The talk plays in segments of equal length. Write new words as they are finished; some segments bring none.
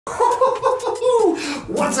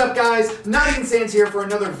What's up, guys? Nine Sands here for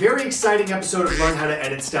another very exciting episode of Learn How to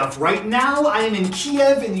Edit Stuff. Right now, I am in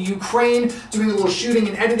Kiev in the Ukraine doing a little shooting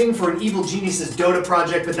and editing for an Evil Geniuses Dota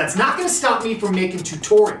project, but that's not going to stop me from making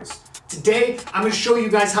tutorials. Today, I'm going to show you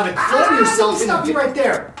guys how to clone yourself. Stop you right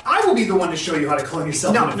there. I will be the one to show you how to clone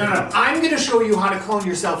yourself. No. I'm going to show you how to clone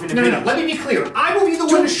yourself in a video. No. Let me be clear. I will be the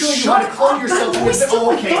one to show you how to clone yourself in a video.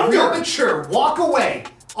 Oh, okay. Real mature. Walk away.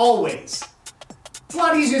 Always. It's a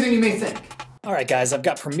lot easier than you may think. Alright guys, I've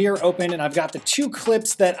got Premiere open and I've got the two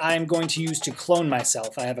clips that I'm going to use to clone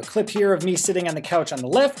myself. I have a clip here of me sitting on the couch on the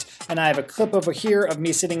left, and I have a clip over here of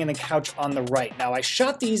me sitting in the couch on the right. Now I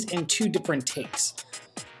shot these in two different takes.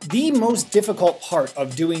 The most difficult part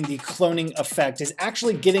of doing the cloning effect is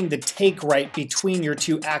actually getting the take right between your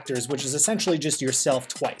two actors, which is essentially just yourself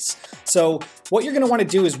twice. So what you're going to want to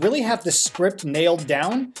do is really have the script nailed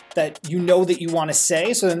down that you know that you want to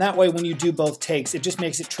say, so then that way when you do both takes, it just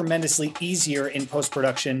makes it tremendously easier in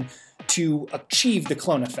post-production to achieve the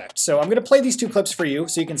clone effect. So I'm going to play these two clips for you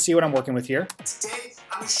so you can see what I'm working with here. Today,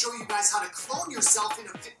 I'm going to show you guys how to clone yourself in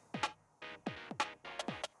a video.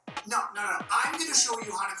 No. I'm going to show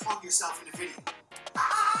you how to clone yourself in a video.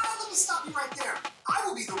 Let me stop you right there. I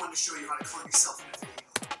will be the one to show you how to clone yourself in a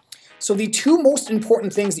video. So the two most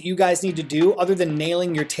important things that you guys need to do, other than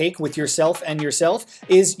nailing your take with yourself and yourself,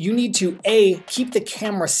 is you need to A, keep the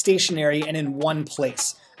camera stationary and in one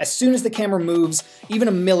place. As soon as the camera moves, even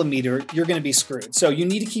a millimeter, you're going to be screwed. So you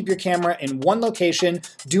need to keep your camera in one location.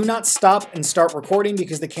 Do not stop and start recording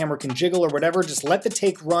because the camera can jiggle or whatever. Just let the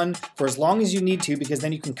take run for as long as you need to, because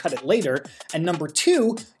then you can cut it later. And number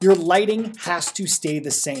two, your lighting has to stay the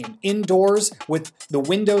same. Indoors, with the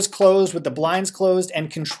windows closed, with the blinds closed, and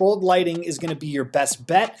controlled lighting is going to be your best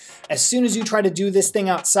bet. As soon as you try to do this thing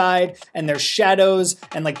outside and there's shadows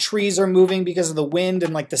and like trees are moving because of the wind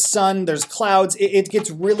and like the sun, there's clouds, it gets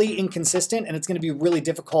really inconsistent and it's going to be really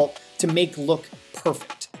difficult to make look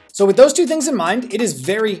perfect. So with those two things in mind, it is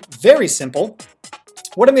very, very simple.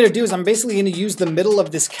 What I'm going to do is I'm basically going to use the middle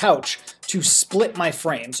of this couch to split my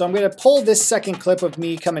frame. So I'm going to pull this second clip of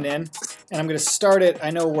me coming in and I'm going to start it.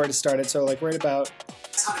 I know where to start it. So like right about,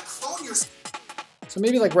 so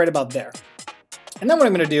maybe like right about there. And then what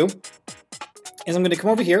I'm going to do is I'm going to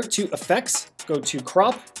come over here to Effects, go to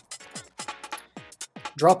Crop,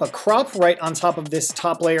 drop a crop right on top of this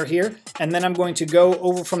top layer here, and then I'm going to go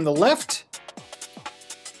over from the left,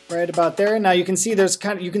 right about there. Now you can see there's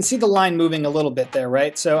you can see the line moving a little bit there,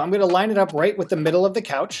 right? So I'm going to line it up right with the middle of the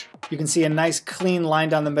couch. You can see a nice clean line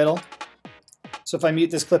down the middle. So if I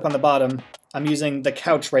mute this clip on the bottom, I'm using the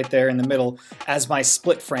couch right there in the middle as my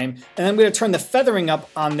split frame. And I'm going to turn the feathering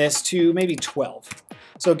up on this to maybe 12.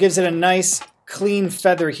 So it gives it a nice clean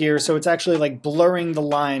feather here, so it's actually like blurring the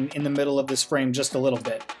line in the middle of this frame just a little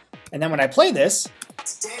bit. And then when I play this,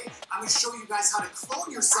 today I'm going to show you guys how to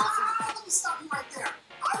clone yourself. Let me stop you right there.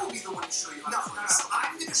 I will be the one to show you how to clone yourself.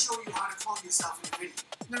 I'm going to show you how to clone yourself in a video.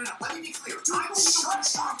 No. Let me be clear. I will show you how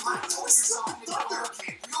to clone yourself in a video.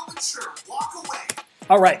 Okay, real mature. Walk away.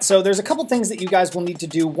 Alright, so there's a couple things that you guys will need to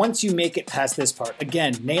do once you make it past this part.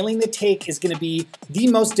 Again, nailing the take is going to be the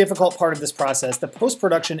most difficult part of this process. The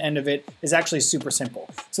post-production end of it is actually super simple.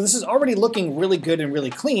 So this is already looking really good and really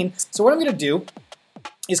clean. So what I'm going to do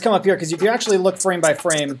is come up here, because if you actually look frame by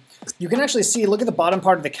frame, you can actually see, look at the bottom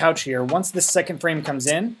part of the couch here. Once this second frame comes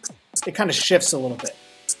in, it kind of shifts a little bit.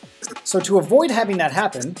 So to avoid having that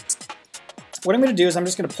happen, what I'm going to do is I'm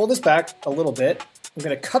just going to pull this back a little bit. I'm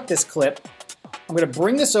going to cut this clip. I'm going to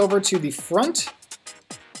bring this over to the front,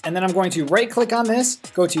 and then I'm going to right-click on this,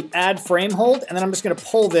 go to Add Frame Hold, and then I'm just going to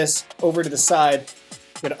pull this over to the side.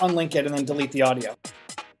 I'm going to unlink it and then delete the audio.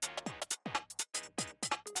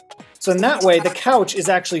 So in that way, the couch is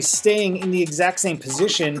actually staying in the exact same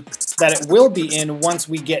position that it will be in once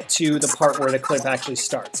we get to the part where the clip actually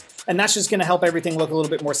starts. And that's just going to help everything look a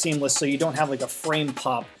little bit more seamless so you don't have like a frame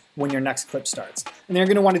pop when your next clip starts. And then you're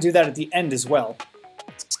going to want to do that at the end as well.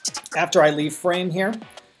 After I leave frame here,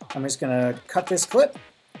 I'm just going to cut this clip,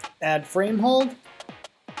 add frame hold,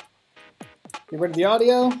 get rid of the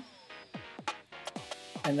audio,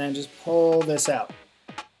 and then just pull this out.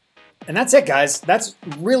 And that's it, guys.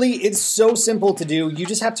 It's so simple to do. You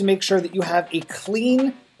just have to make sure that you have a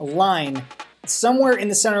clean line somewhere in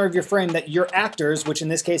the center of your frame that your actors, which in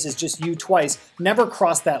this case is just you twice, never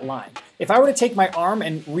cross that line. If I were to take my arm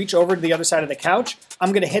and reach over to the other side of the couch,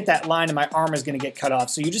 I'm going to hit that line and my arm is going to get cut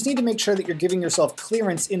off. So you just need to make sure that you're giving yourself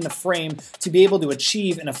clearance in the frame to be able to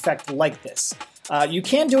achieve an effect like this. You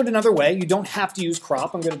can do it another way. You don't have to use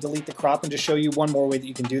crop. I'm going to delete the crop and just show you one more way that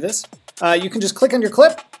you can do this. You can just click on your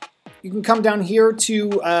clip. You can come down here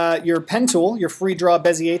to your pen tool, your free draw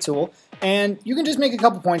Bezier tool, and you can just make a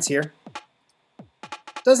couple points here.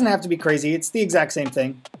 Doesn't have to be crazy. It's the exact same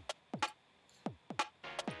thing.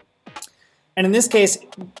 And in this case,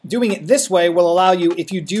 doing it this way will allow you,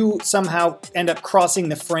 if you do somehow end up crossing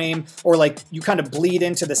the frame or like you kind of bleed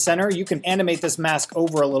into the center, you can animate this mask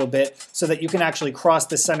over a little bit so that you can actually cross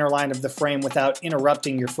the center line of the frame without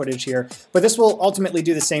interrupting your footage here. But this will ultimately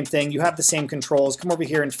do the same thing. You have the same controls. Come over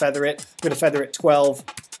here and feather it. I'm going to feather it 12.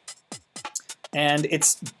 And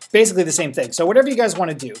it's basically the same thing. So whatever you guys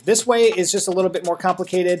want to do. This way is just a little bit more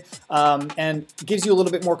complicated and gives you a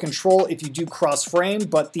little bit more control if you do cross frame,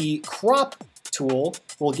 but the crop tool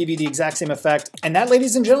will give you the exact same effect. And that,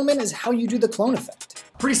 ladies and gentlemen, is how you do the clone effect.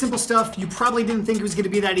 Pretty simple stuff. You probably didn't think it was going to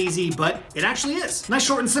be that easy, but it actually is. Nice,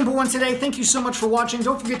 short, and simple one today. Thank you so much for watching.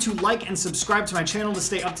 Don't forget to like and subscribe to my channel to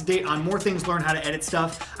stay up to date on more things, learn how to edit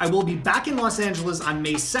stuff. I will be back in Los Angeles on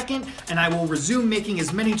May 2nd, and I will resume making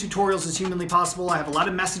as many tutorials as humanly possible. I have a lot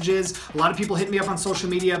of messages. A lot of people hit me up on social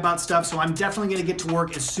media about stuff, so I'm definitely going to get to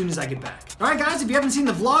work as soon as I get back. All right, guys, if you haven't seen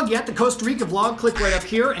the vlog yet, the Costa Rica vlog, click right up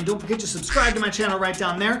here, and don't forget to subscribe to my channel right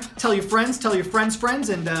down there. Tell your friends, tell your friends' friends,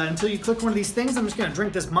 and until you click one of these things, I'm just going to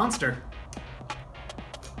drink this monster.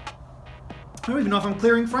 I don't even know if I'm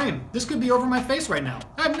clearing frame. This could be over my face right now.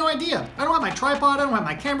 I have no idea. I don't have my tripod. I don't have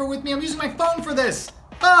my camera with me. I'm using my phone for this.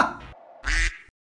 Ah!